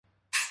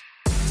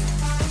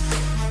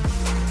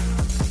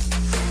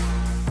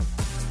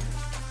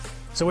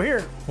So we're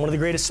here, one of the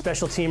greatest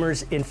special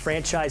teamers in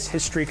franchise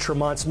history,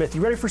 Tremon Smith.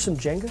 You ready for some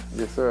Jenga?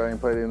 Yes, sir. I ain't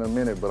played it in a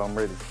minute, but I'm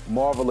ready.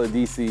 Marvel or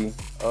DC?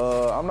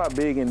 I'm not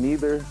big in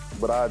neither,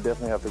 but I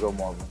definitely have to go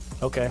Marvel.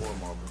 Okay.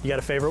 Marvel. You got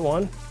a favorite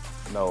one?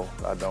 No,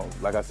 I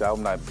don't. Like I said,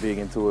 I'm not big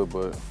into it,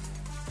 but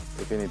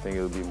if anything,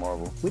 it would be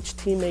Marvel. Which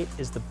teammate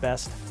is the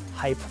best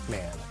hype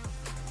man?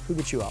 Who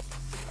gets you up?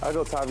 I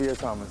go Javier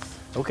Thomas.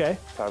 Okay.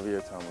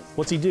 Javier Thomas.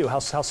 What's he do? How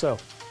so?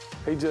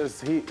 He just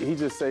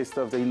say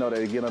stuff that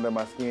that get under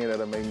my skin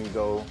that'll make me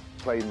go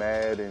play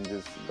mad and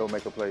just go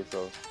make a play.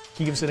 So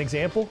can you give us an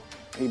example?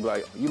 He'd be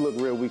like, you look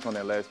real weak on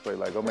that last play,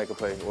 like go make a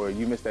play. Or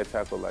you missed that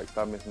tackle, like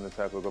stop missing the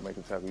tackle, go make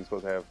a tackle. You're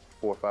supposed to have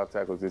 4 or 5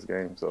 tackles this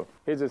game. So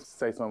he'd just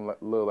say something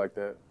little like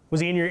that. Was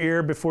he in your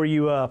ear before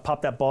you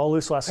popped that ball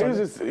loose last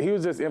Sunday? He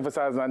was just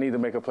emphasizing I need to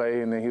make a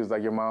play, and then he was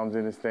like, your mom's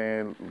in the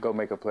stand, go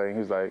make a play. And he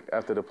was like,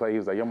 after the play, he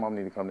was like, your mom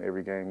need to come to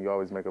every game. You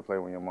always make a play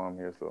when your mom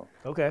here, so.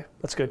 Okay,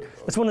 that's good.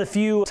 That's one of the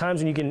few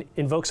times when you can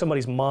invoke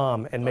somebody's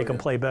mom and make them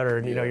play better,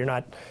 and you're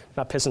not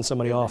pissing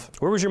somebody off.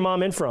 Where was your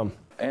mom in from?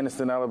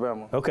 Anniston,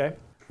 Alabama. Okay.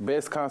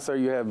 Best concert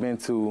you have been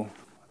to?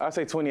 I'd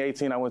say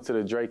 2018, I went to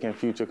the Drake and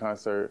Future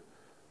concert.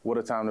 What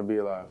a time to be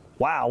alive.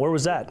 Wow, where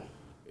was that?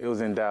 It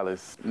was in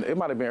Dallas. It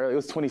might have been early. It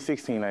was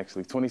 2016,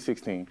 actually,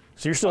 2016.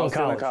 So you're still in college?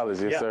 Still in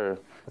college, yes, sir.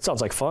 That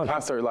sounds like fun.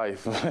 Concert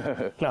life.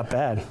 Not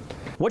bad.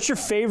 What's your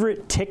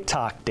favorite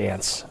TikTok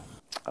dance?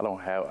 I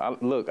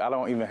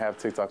don't even have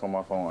TikTok on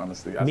my phone,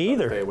 honestly. Me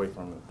either. Stay away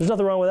from it. There's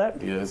nothing wrong with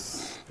that?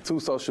 Yes.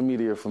 Too social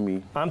media for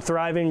me. I'm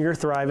thriving, you're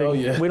thriving. Oh,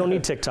 yeah. We don't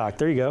need TikTok.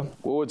 There you go.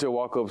 What would your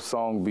walk-up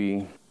song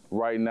be?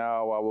 Right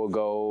now, I will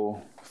go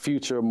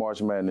Future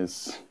March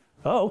Madness.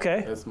 Oh,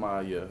 okay. That's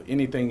my,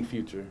 anything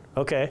Future.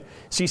 Okay.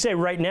 So you say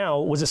right now,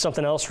 was it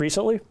something else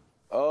recently?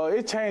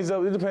 It changed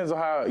up. It depends on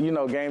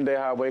how, game day,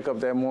 how I wake up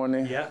that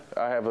morning. Yeah.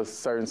 I have a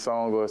certain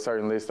song or a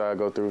certain list I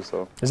go through,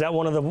 so. Is that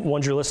one of the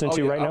ones you're listening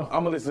to right now?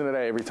 I'm going to listen to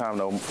that every time,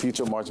 though.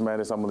 Future March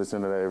Madness, I'm going to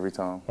listen to that every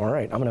time. All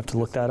right. I'm going to have to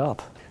look that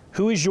up.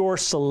 Who is your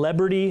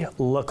celebrity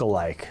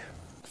lookalike?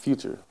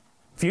 Future.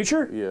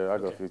 Future? Yeah, I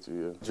go Future,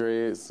 yeah.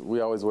 Dreads,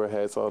 we always wear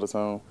hats all the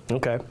time.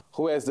 Okay.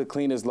 Who has the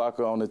cleanest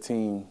locker on the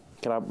team?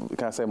 Can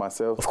I say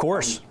myself? Of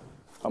course.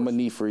 I'm a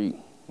neat freak.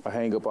 I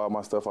hang up all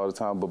my stuff all the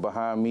time, but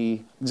behind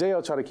me,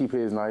 JL try to keep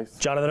his nice.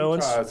 Jonathan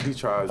Owens? He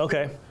tries.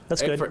 Okay,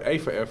 that's good. A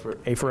for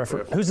effort. A for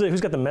effort. Who's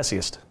got the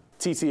messiest?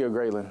 TT or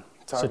Graylin?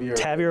 So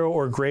Tavier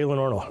or Graylin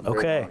Arnold.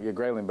 Okay. Yeah,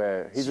 Graylin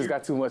bad. He just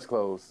got too much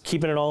clothes.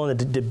 Keeping it all in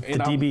the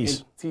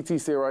DBs.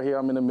 TT sit right here,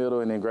 I'm in the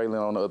middle, and then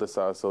Graylin on the other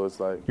side, so it's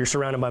like. You're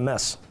surrounded by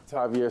mess.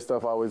 Tavier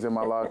stuff always in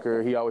my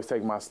locker. He always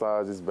take my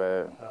slides. It's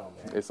bad. Oh,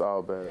 man. It's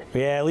all bad.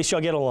 Yeah, at least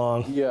y'all get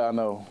along. Yeah, I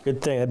know.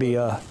 Good thing. That'd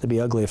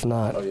be ugly if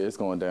not. Oh yeah, it's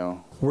going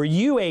down. Were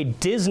you a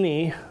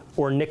Disney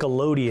or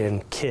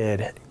Nickelodeon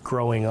kid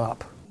growing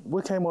up?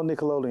 What came on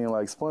Nickelodeon?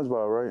 Like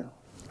SpongeBob, right?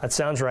 That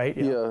sounds right.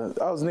 Yeah,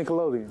 I was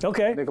Nickelodeon.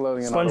 Okay.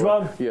 Nickelodeon.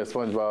 SpongeBob? Yeah,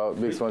 SpongeBob.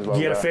 Big SpongeBob.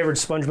 You had a favorite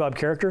SpongeBob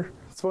character?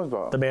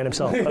 SpongeBob. The man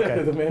himself.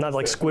 Okay. The man not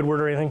like Squidward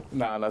or anything?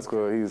 Nah, not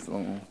Squidward. He's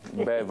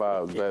bad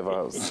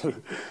vibes.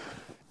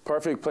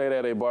 Perfect plate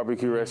at a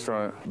barbecue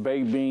restaurant.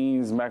 Baked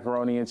beans,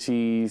 macaroni and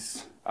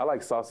cheese. I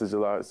like sausage a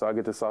lot, so I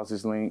get the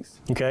sausage links.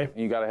 Okay. And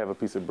you gotta have a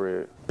piece of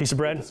bread. Piece of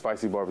bread?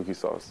 Spicy barbecue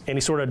sauce.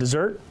 Any sort of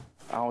dessert?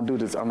 I don't do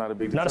this. I'm not a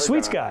big Not a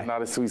sweets guy?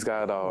 Not a sweets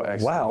guy at all,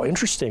 actually. Wow,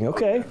 interesting.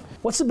 Okay.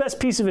 What's the best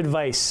piece of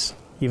advice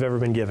you've ever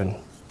been given?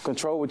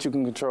 Control what you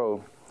can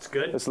control. It's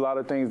good. There's a lot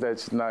of things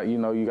that's not,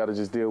 you gotta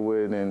just deal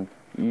with, and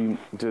you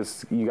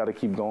gotta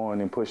keep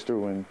going and push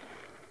through, and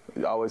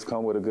always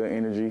come with a good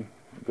energy,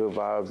 good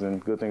vibes,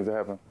 and good things that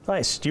happen.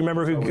 Nice. Do you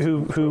remember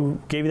who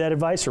gave you that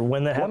advice or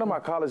when that happened? One of my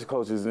college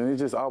coaches, and it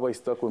just always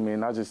stuck with me,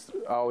 and I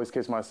always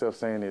catch myself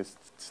saying it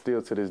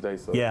still to this day.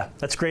 So yeah,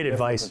 that's great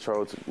advice.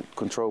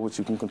 Control what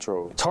you can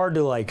control. It's hard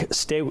to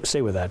stay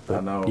with that, but I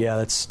know. Yeah,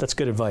 that's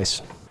good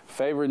advice.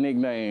 Favorite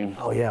nickname?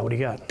 Oh yeah, what do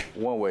you got?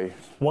 1Way.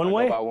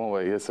 1Way? About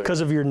 1Way, yes sir. Because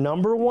of your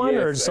number one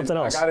or something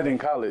else? I got it in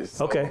college.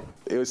 So okay.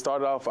 It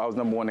started off, I was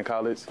number 1 in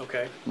college.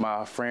 Okay.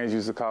 My friends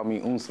used to call me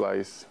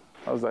Slice.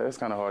 I was like, that's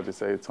kind of hard to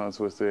say, tongue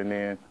twister. And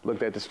then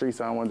looked at the street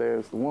sign one day, it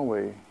was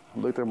 1Way.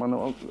 Looked at my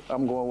number,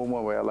 I'm going with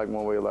 1Way. I like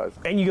 1Way a lot.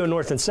 And you go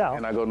north and south.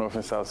 And I go north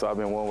and south, so I've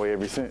been 1Way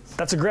ever since.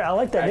 That's I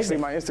like that Actually,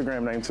 nickname. my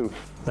Instagram name too.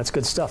 That's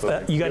good stuff.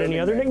 You got any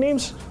other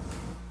nicknames?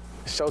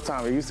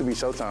 Showtime. It used to be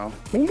Showtime. I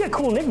mean, you got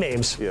cool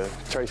nicknames. Yeah,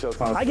 Trey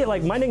Showtime. I get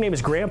my nickname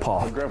is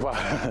Grandpa. Grandpa.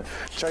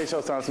 Trey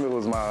Showtime Smith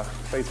was my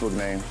Facebook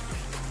name.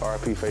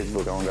 RIP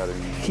Facebook, I don't got it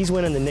anymore. He's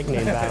winning the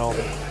nickname battle.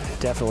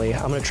 Definitely.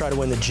 I'm going to try to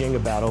win the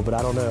Jenga battle, but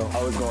I don't know.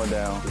 I was going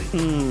down.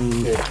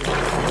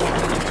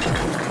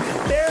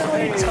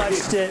 Barely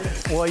touched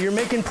it. Well, you're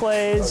making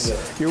plays.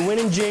 You're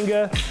winning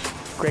Jenga.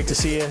 Great to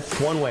see you.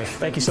 1Way.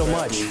 Thank you so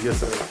much. Yes,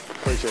 sir.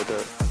 Appreciate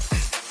that.